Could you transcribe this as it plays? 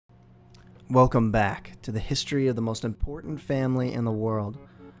Welcome back to the history of the most important family in the world.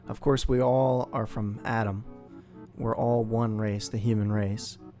 Of course, we all are from Adam. We're all one race, the human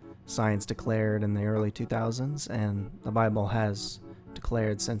race. Science declared in the early 2000s, and the Bible has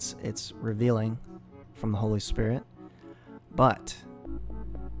declared since it's revealing from the Holy Spirit. But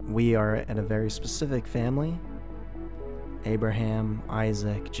we are at a very specific family. Abraham,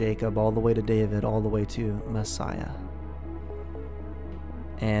 Isaac, Jacob, all the way to David, all the way to Messiah.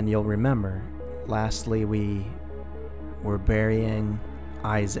 And you'll remember, lastly, we were burying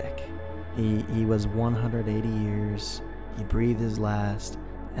Isaac. He was 180 years. He breathed his last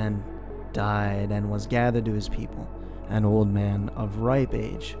and died and was gathered to his people, an old man of ripe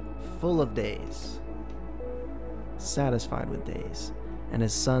age, full of days, satisfied with days. And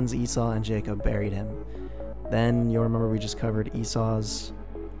his sons Esau and Jacob buried him. Then you'll remember we just covered Esau's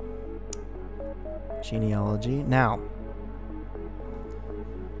genealogy. Now,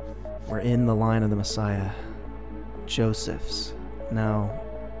 we're in the line of the Messiah, Joseph's. Now,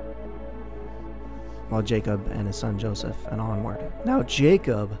 Jacob and his son Joseph and onward. Now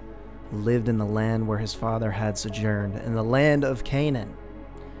Jacob lived in the land where his father had sojourned, in the land of Canaan.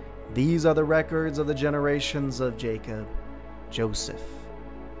 These are the records of the generations of Jacob, Joseph.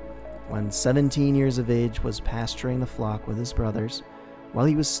 When 17 years of age, was pasturing the flock with his brothers, while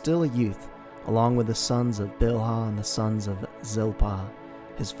he was still a youth, along with the sons of Bilhah and the sons of Zilpah,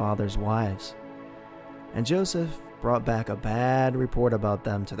 his father's wives. And Joseph brought back a bad report about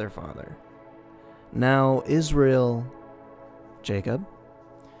them to their father. Now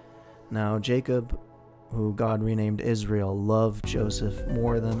Jacob, who God renamed Israel, loved Joseph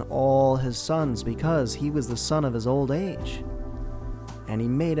more than all his sons because he was the son of his old age. And he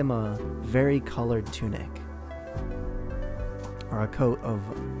made him a vari-colored tunic, or a coat of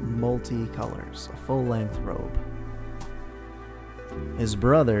multi-colors, a full-length robe. His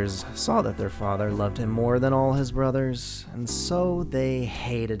brothers saw that their father loved him more than all his brothers, and so they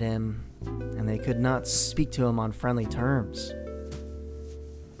hated him, and they could not speak to him on friendly terms.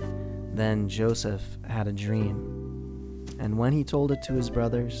 Then Joseph had a dream, and when he told it to his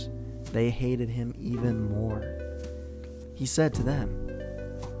brothers, they hated him even more. He said to them,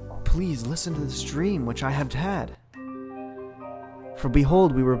 "Please listen to this dream which I have had. For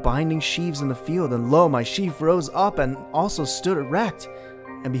behold, we were binding sheaves in the field, and lo, my sheaf rose up and also stood erect.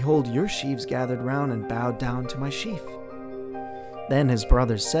 And behold, your sheaves gathered round and bowed down to my sheaf." Then his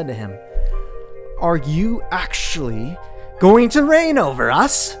brothers said to him, "Are you actually going to reign over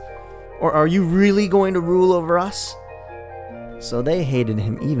us? Or are you really going to rule over us?" So they hated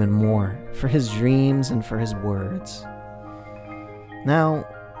him even more for his dreams and for his words. Now,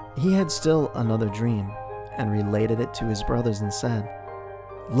 he had still another dream, and related it to his brothers and said,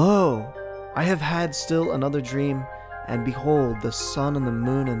 "Lo, I have had still another dream, and behold, the sun and the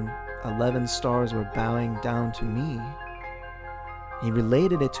moon and 11 stars were bowing down to me." He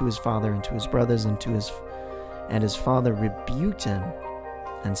related it to his father and to his brothers, and his father rebuked him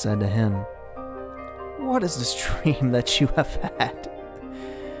and said to him, "What is this dream that you have had?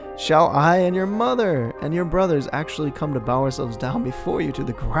 Shall I and your mother and your brothers actually come to bow ourselves down before you to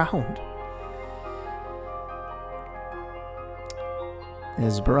the ground?"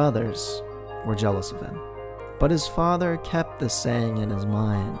 His brothers were jealous of him, but his father kept the saying in his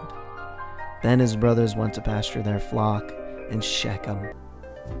mind. Then his brothers went to pasture their flock in Shechem.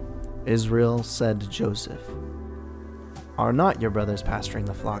 Israel said to Joseph, "Are not your brothers pasturing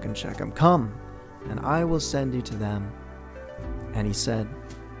the flock in Shechem? Come, and I will send you to them." And he said,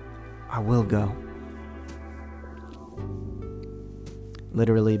 "I will go."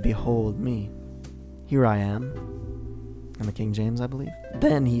 Literally, "Behold me, here I am," in the King James, I believe.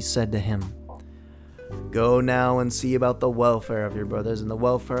 Then he said to him, "Go now and see about the welfare of your brothers and the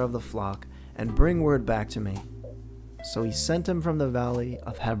welfare of the flock, and bring word back to me." So he sent him from the valley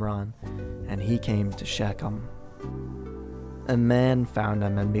of Hebron, and he came to Shechem. A man found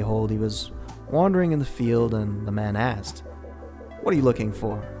him, and behold, he was wandering in the field, and the man asked, "What are you looking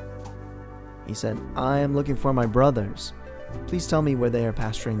for?" He said, "I am looking for my brothers. Please tell me where they are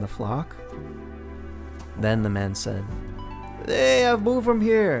pasturing the flock." Then the man said, "They have moved from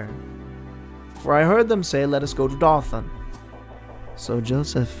here, for I heard them say, 'Let us go to Dothan.'" So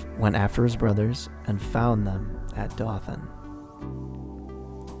Joseph went after his brothers and found them at Dothan.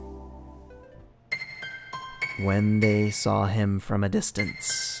 When they saw him from a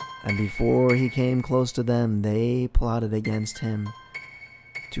distance, and before he came close to them, they plotted against him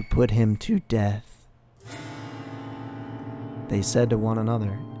to put him to death. They said to one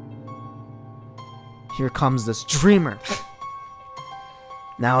another, "Here comes this dreamer.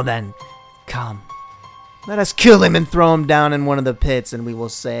 Now then, come, Let us kill him and throw him down in one of the pits, and we will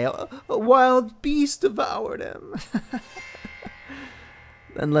say, a wild beast devoured him.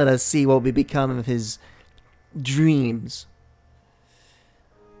 Then let us see what will become of his dreams.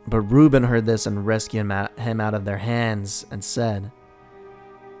 But Reuben heard this and rescued him out of their hands and said,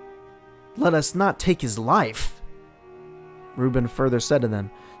 let us not take his life. Reuben further said to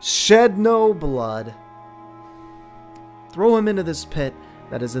them, shed no blood. Throw him into this pit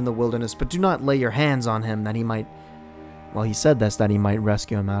that is in the wilderness, but do not lay your hands on him, that he might... Well, he said this, that he might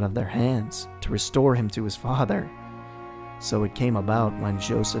rescue him out of their hands, to restore him to his father. So it came about, when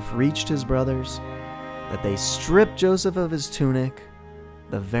Joseph reached his brothers, that they stripped Joseph of his tunic,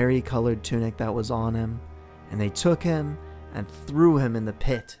 the vari-colored tunic that was on him, and they took him and threw him in the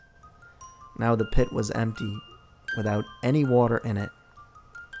pit. Now the pit was empty, without any water in it.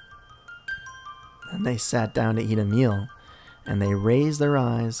 And they sat down to eat a meal, and they raised their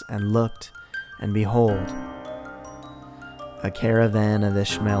eyes and looked, and behold, a caravan of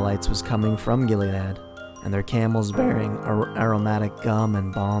Ishmaelites was coming from Gilead, and their camels bearing aromatic gum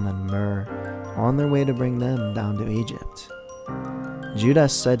and balm and myrrh, on their way to bring them down to Egypt. Judah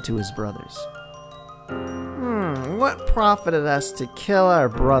said to his brothers, what profited us to kill our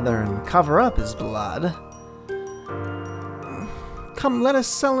brother and cover up his blood? Come, let us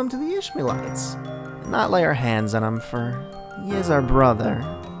sell him to the Ishmaelites, and not lay our hands on him, for he is our brother,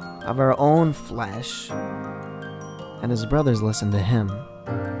 of our own flesh. And his brothers listened to him.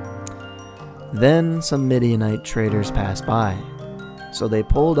 Then some Midianite traders passed by. So they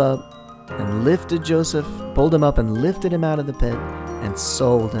pulled him up and lifted him out of the pit, and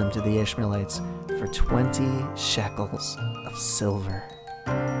sold him to the Ishmaelites for 20 shekels of silver.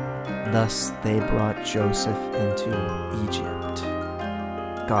 Thus they brought Joseph into Egypt.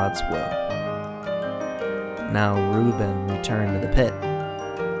 God's will. Now Reuben returned to the pit,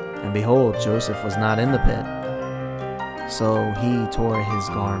 and behold, Joseph was not in the pit. So he tore his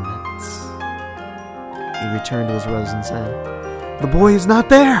garments. He returned to his brothers and said, the boy is not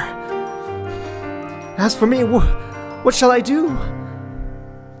there. As for me, what shall I do?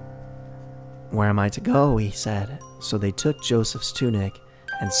 Where am I to go? He said. So they took Joseph's tunic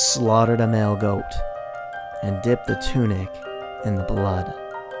and slaughtered a male goat, and dipped the tunic in the blood.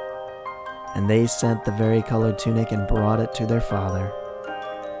 And they sent the vari-colored tunic and brought it to their father.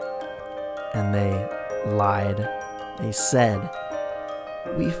 And they lied. They said,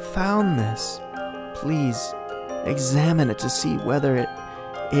 we found this. Please examine it to see whether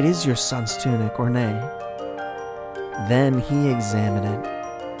it is your son's tunic or nay. Then he examined it.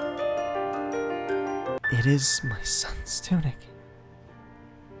 It is my son's tunic.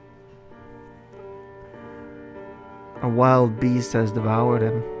 A wild beast has devoured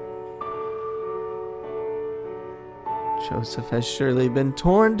him. Joseph has surely been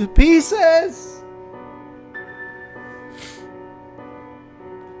torn to pieces.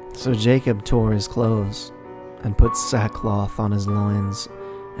 So Jacob tore his clothes and put sackcloth on his loins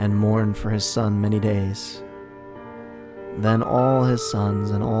and mourned for his son many days. Then all his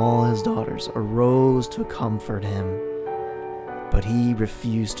sons and all his daughters arose to comfort him, but he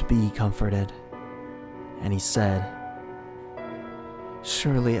refused to be comforted. And he said,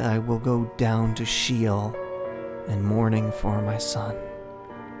 surely I will go down to Sheol in mourning for my son.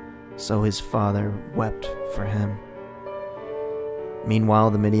 So his father wept for him.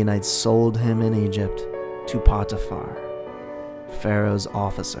 Meanwhile, the Midianites sold him in Egypt to Potiphar, Pharaoh's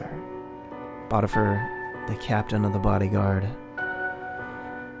officer. Potiphar, the captain of the bodyguard.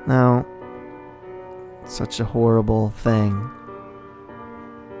 Now, such a horrible thing.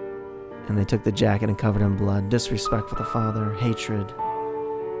 And they took the jacket and covered him in blood. Disrespect for the father, hatred,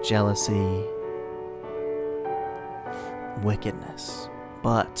 jealousy, wickedness.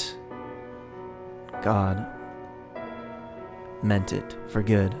 But God meant it for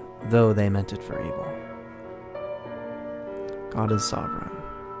good, though they meant it for evil. God is sovereign.